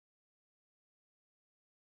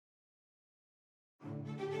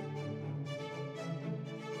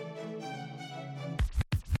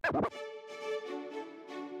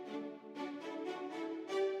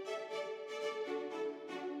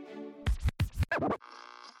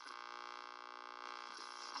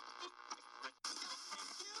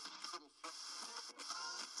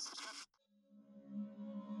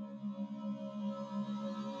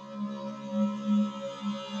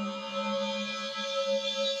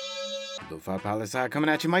Lo-Fi Palisade coming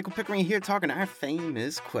at you. Michael Pickering here talking our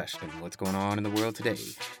famous question. What's going on in the world today?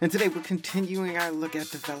 And today we're continuing our look at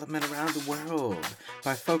development around the world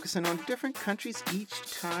by focusing on different countries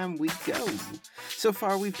each time we go. So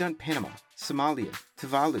far we've done Panama, Somalia,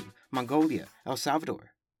 Tuvalu, Mongolia, El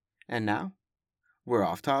Salvador. And now we're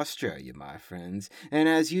off to Australia, my friends. And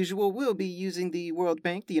as usual, we'll be using the World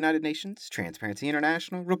Bank, the United Nations, Transparency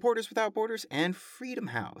International, Reporters Without Borders, and Freedom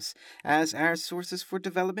House as our sources for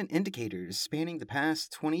development indicators spanning the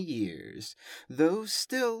past 20 years. Though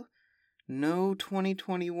still, no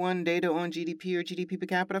 2021 data on GDP or GDP per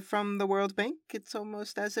capita from the World Bank. It's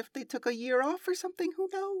almost as if they took a year off or something. Who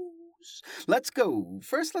knows? Let's go.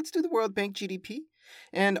 First, let's do the World Bank GDP.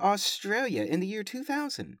 And Australia in the year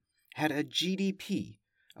 2000 had a GDP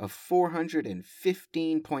of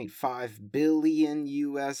 $415.5 billion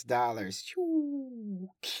US dollars.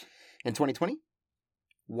 In 2020,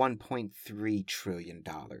 $1.3 trillion,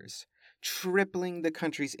 tripling the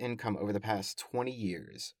country's income over the past 20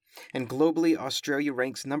 years. And globally, Australia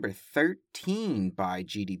ranks number 13 by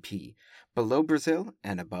GDP, below Brazil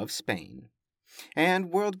and above Spain. And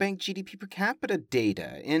World Bank GDP per capita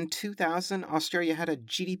data. In 2000, Australia had a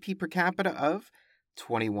GDP per capita of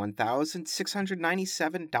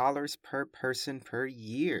 $21,697 per person per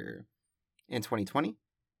year. In 2020,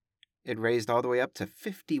 it raised all the way up to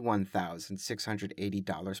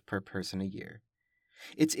 $51,680 per person a year.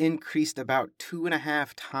 It's increased about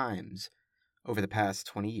 2.5 times over the past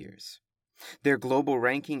 20 years. Their global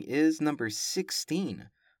ranking is number 16,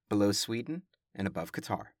 below Sweden and above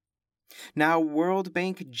Qatar. Now, World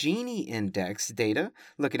Bank Gini Index data,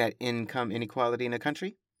 looking at income inequality in a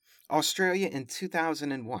country. Australia in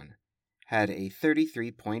 2001 had a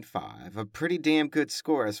 33.5, a pretty damn good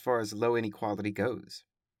score as far as low inequality goes.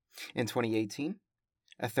 In 2018,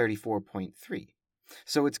 a 34.3.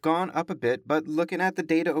 So it's gone up a bit, but looking at the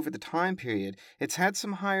data over the time period, it's had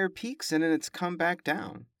some higher peaks and then it's come back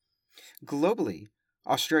down. Globally,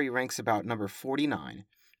 Australia ranks about number 49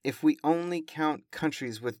 if we only count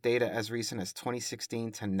countries with data as recent as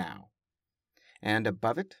 2016 to now. And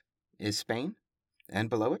above it is Spain, and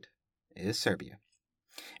below it is Serbia.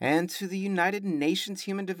 And to the United Nations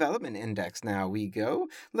Human Development Index now we go,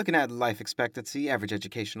 looking at life expectancy, average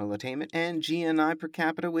educational attainment, and GNI per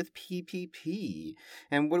capita with PPP.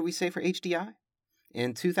 And what do we say for HDI?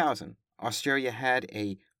 In 2000, Australia had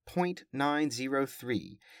a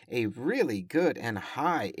 0.903, a really good and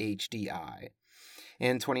high HDI.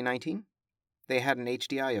 In 2019, they had an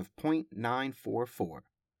HDI of 0.944,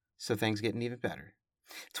 so things getting even better.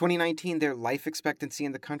 2019, their life expectancy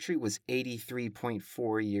in the country was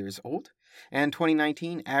 83.4 years old, and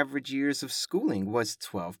 2019 average years of schooling was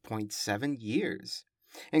 12.7 years.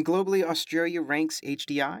 And globally, Australia ranks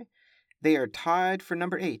HDI. They are tied for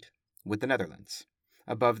number 8 with the Netherlands.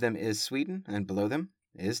 Above them is Sweden, and below them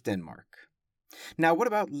is Denmark. Now, what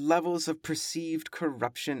about levels of perceived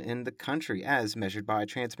corruption in the country as measured by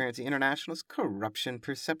Transparency International's Corruption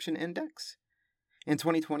Perception Index? In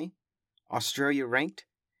 2020, Australia ranked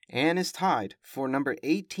and is tied for number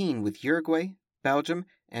 18 with Uruguay, Belgium,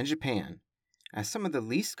 and Japan as some of the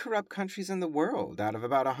least corrupt countries in the world out of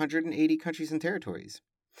about 180 countries and territories.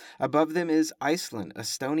 Above them is Iceland,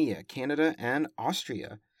 Estonia, Canada, and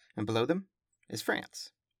Austria, and below them is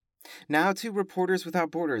France. Now to Reporters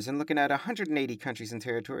Without Borders and looking at 180 countries and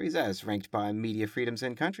territories as ranked by Media Freedoms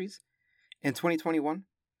in Countries. In 2021,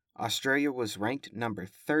 Australia was ranked number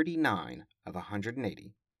 39 of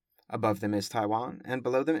 180. Above them is Taiwan, and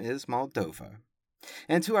below them is Moldova.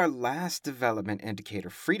 And to our last development indicator,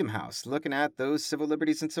 Freedom House, looking at those civil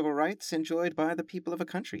liberties and civil rights enjoyed by the people of a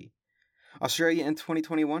country. Australia in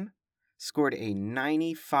 2021 scored a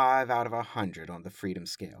 95 out of 100 on the freedom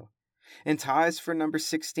scale, and ties for number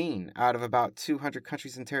 16 out of about 200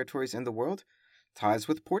 countries and territories in the world, ties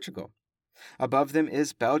with Portugal. Above them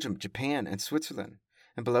is Belgium, Japan, and Switzerland,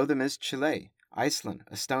 and below them is Chile, Iceland,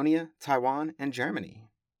 Estonia, Taiwan, and Germany.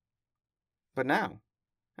 But now,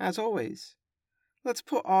 as always, let's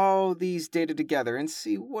put all these data together and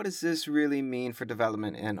see what does this really mean for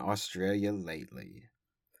development in Australia lately.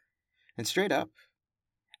 And straight up,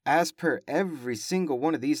 as per every single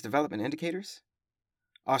one of these development indicators,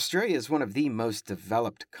 Australia is one of the most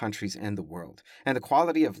developed countries in the world, and the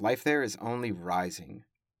quality of life there is only rising.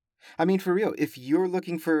 I mean, for real, if you're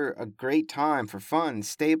looking for a great time for fun,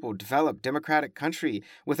 stable, developed, democratic country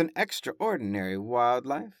with an extraordinary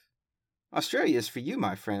wildlife, Australia is for you,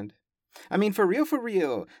 my friend. I mean, for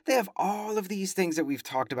real, they have all of these things that we've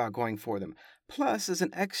talked about going for them. Plus, as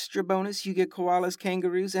an extra bonus, you get koalas,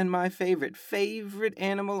 kangaroos, and my favorite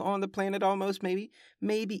animal on the planet almost, maybe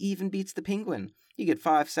even beats the penguin. You get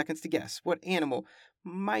 5 seconds to guess. What animal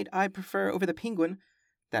might I prefer over the penguin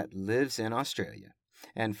that lives in Australia?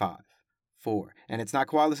 And 5, 4, and it's not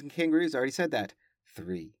koalas and kangaroos, I already said that.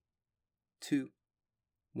 3, 2,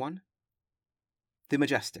 1. The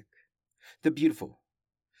majestic, the beautiful,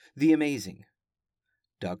 the amazing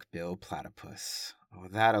duck-bill platypus. Oh,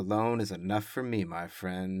 that alone is enough for me, my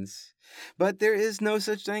friends. But there is no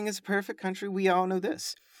such thing as a perfect country. We all know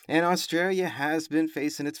this. And Australia has been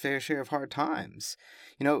facing its fair share of hard times.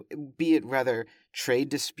 Be it rather trade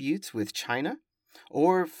disputes with China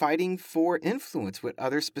or fighting for influence with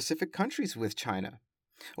other specific countries with China.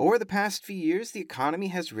 Over the past few years, the economy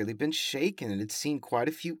has really been shaken and it's seen quite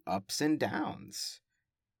a few ups and downs.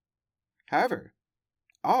 However,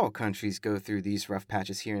 all countries go through these rough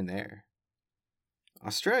patches here and there.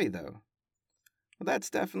 Australia, though, well, that's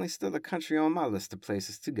definitely still a country on my list of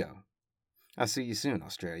places to go. I'll see you soon,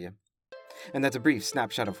 Australia. And that's a brief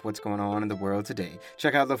snapshot of what's going on in the world today.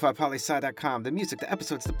 Check out LoFiPoliSci.com. The music, the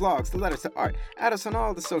episodes, the blogs, the letters, the art. Add us on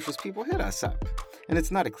all the socials, people. Hit us up. And it's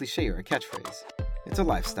not a cliche or a catchphrase. It's a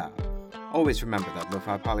lifestyle. Always remember that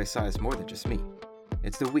Lo-Fi Poli-Sci is more than just me.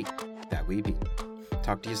 It's the we that we be.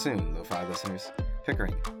 Talk to you soon, Lo-Fi listeners.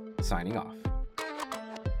 Pickering, signing off.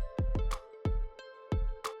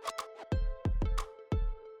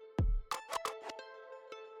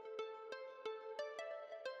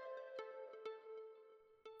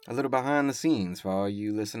 A little behind the scenes for all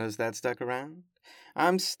you listeners that stuck around.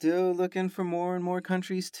 I'm still looking for more and more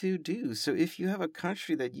countries to do, so if you have a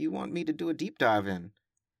country that you want me to do a deep dive in,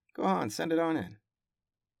 go on, send it on in.